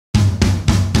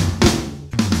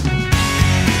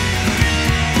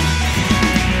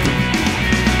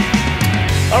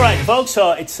Folks,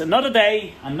 so it's another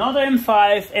day, another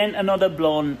M5 and another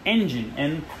blown engine.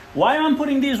 And while I'm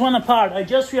putting this one apart, I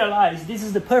just realized this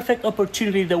is the perfect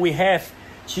opportunity that we have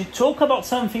to talk about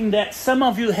something that some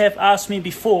of you have asked me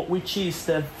before, which is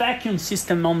the vacuum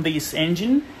system on this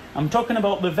engine. I'm talking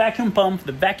about the vacuum pump,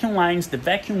 the vacuum lines, the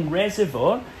vacuum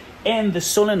reservoir, and the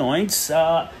solenoids.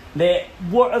 There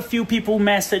were a few people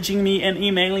messaging me and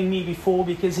emailing me before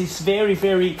because it's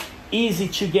very easy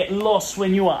to get lost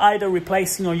when you are either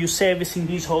replacing or you're servicing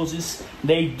these hoses.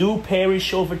 They do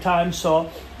perish over time,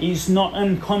 so it's not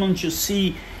uncommon to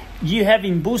see you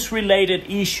having boost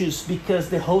related issues because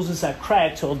the hoses are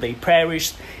cracked or they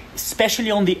perished,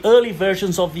 especially on the early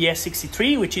versions of the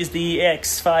S63, which is the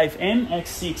X5 M,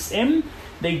 X6M.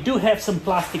 They do have some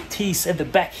plastic teeth at the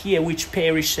back here which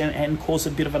perish and cause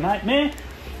a bit of a nightmare.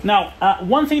 Now,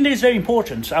 one thing that is very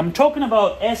important, I'm talking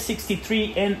about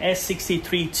S63 and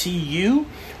S63TU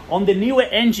on the newer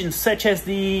engines such as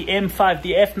the M5,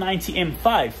 the F10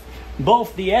 M5.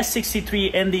 Both the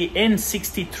S63 and the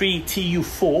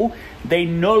N63TU4, they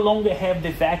no longer have the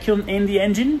vacuum in the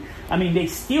engine. I mean, they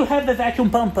still have the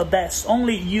vacuum pump, but that's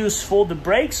only used for the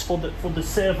brakes, for the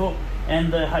servo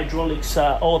and the hydraulics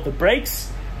or the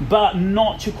brakes, but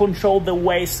not to control the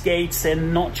wastegates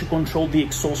and not to control the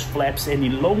exhaust flaps any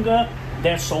longer.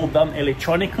 That's all done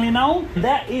electronically now.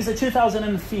 That is a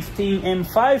 2015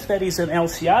 M5, that is an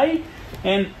LCI.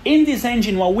 And in this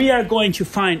engine, what we are going to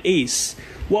find is,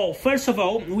 well, first of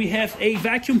all, we have a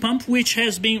vacuum pump which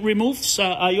has been removed. So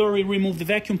I already removed the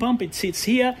vacuum pump. It sits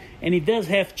here and it does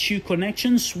have two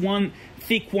connections. One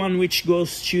thick one which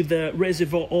goes to the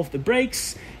reservoir of the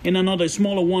brakes and another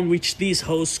smaller one which this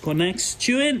hose connects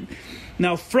to it.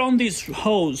 Now from this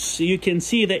hose you can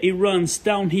see that it runs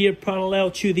down here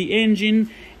parallel to the engine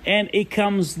and it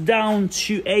comes down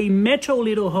to a metal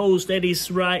little hose that is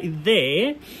right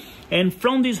there, and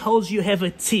from this hose you have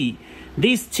a T.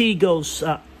 This T goes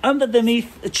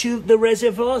underneath to the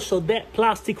reservoir, so that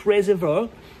plastic reservoir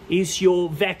is your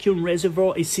vacuum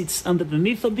reservoir. It sits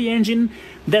underneath of the engine.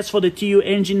 That's for the TU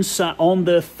engines. On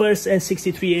the first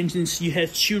S63 engines, you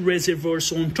have two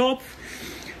reservoirs on top.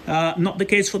 Not the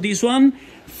case for this one.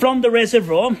 From the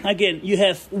reservoir, again, you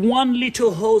have one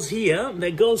little hose here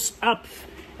that goes up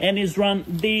and is run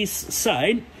this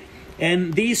side.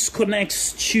 And this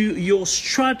connects to your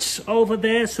strut over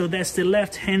there. So that's the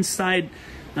left-hand side.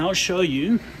 I'll show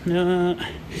you.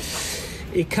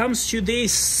 It comes to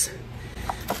this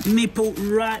nipple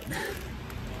right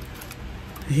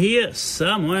here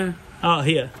somewhere. Oh,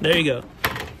 here, there you go.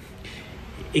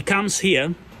 It comes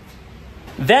here.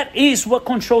 That is what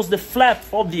controls the flap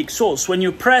of the exhaust. When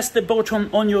you press the button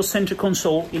on your center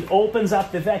console, it opens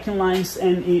up the vacuum lines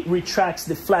and it retracts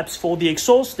the flaps for the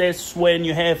exhaust. That's when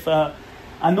you have a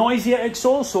noisier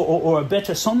exhaust or a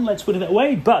better sound, let's put it that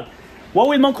way. But what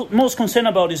we're most concerned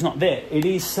about is not there. It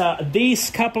is these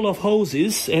couple of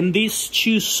hoses and these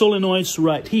two solenoids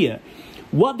right here.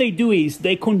 What they do is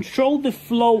they control the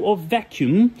flow of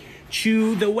vacuum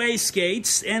to the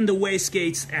wastegates and the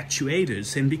wastegates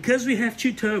actuators. And because we have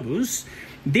two turbos,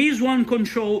 these one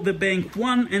control the bank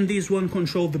 1 and these one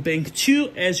control the bank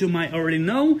 2, as you might already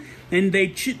know. And they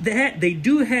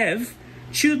do have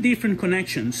two different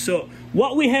connections. So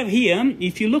what we have here,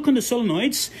 if you look on the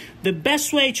solenoids, the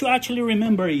best way to actually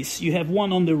remember is you have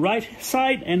one on the right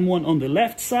side and one on the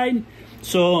left side.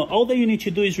 So all that you need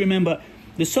to do is remember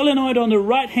the solenoid on the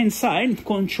right hand side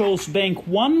controls bank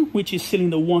 1, which is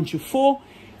cylinder 1 to 4,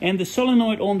 and the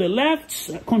solenoid on the left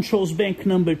controls bank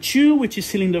number 2, which is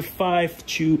cylinder 5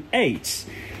 to 8.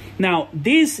 Now,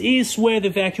 this is where the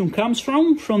vacuum comes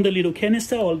from the little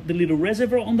canister or the little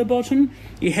reservoir on the bottom.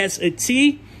 It has a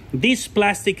T. This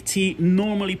plastic T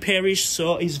normally perishes,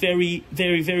 so it's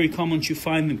very common to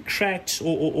find them cracked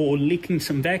or leaking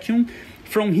some vacuum.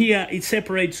 From here, it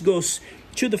separates, goes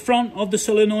to the front of the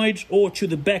solenoid or to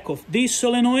the back of these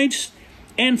solenoids.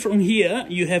 And from here,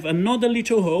 you have another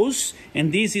little hose,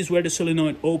 and this is where the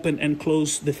solenoid open and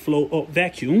close the flow of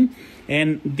vacuum.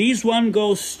 And this one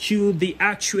goes to the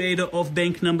actuator of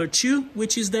bank number 2,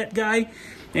 which is that guy.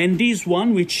 And this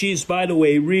one, which is, by the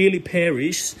way, really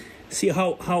perished. See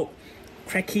how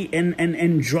cracky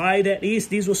and dry that is?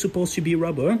 This was supposed to be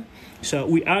rubber. So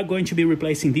we are going to be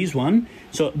replacing this one.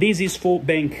 So this is for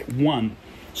bank 1.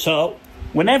 So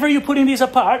whenever you're putting these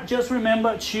apart, just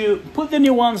remember to put the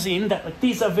new ones in.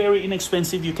 These are very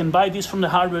inexpensive. You can buy these from the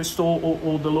hardware store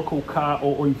or the local car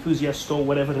or enthusiast store,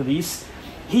 whatever it is.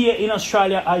 Here in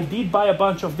Australia, I did buy a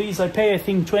bunch of these. I pay, I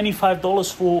think,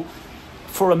 $25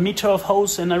 for a meter of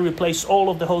hose, and I replaced all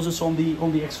of the hoses on the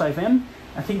X5M.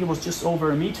 I think it was just over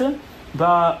a meter.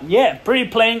 But yeah, pretty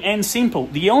plain and simple.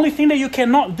 The only thing that you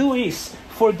cannot do is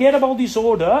forget about this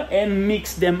order and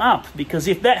mix them up, because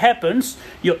if that happens,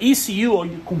 your ECU or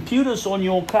your computers on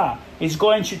your car is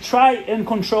going to try and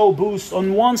control boost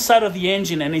on one side of the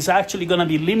engine, and is actually going to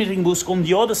be limiting boost on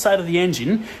the other side of the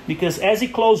engine, because as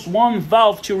it closes one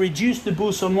valve to reduce the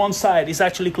boost on one side, it's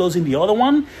actually closing the other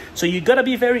one. So you got to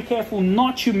be very careful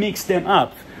not to mix them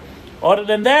up. Other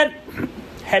than that,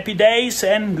 happy days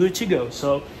and good to go.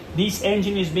 So this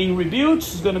engine is being rebuilt.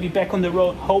 It's going to be back on the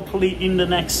road hopefully in the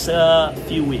next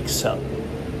few weeks. So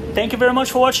thank you very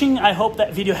much for watching. I hope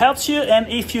that video helps you. And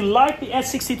if you like the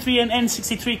S63 and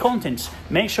N63 contents,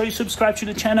 make sure you subscribe to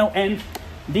the channel. And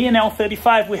the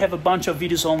NL35, we have a bunch of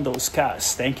videos on those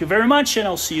cars. Thank you very much, and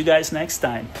I'll see you guys next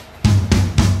time.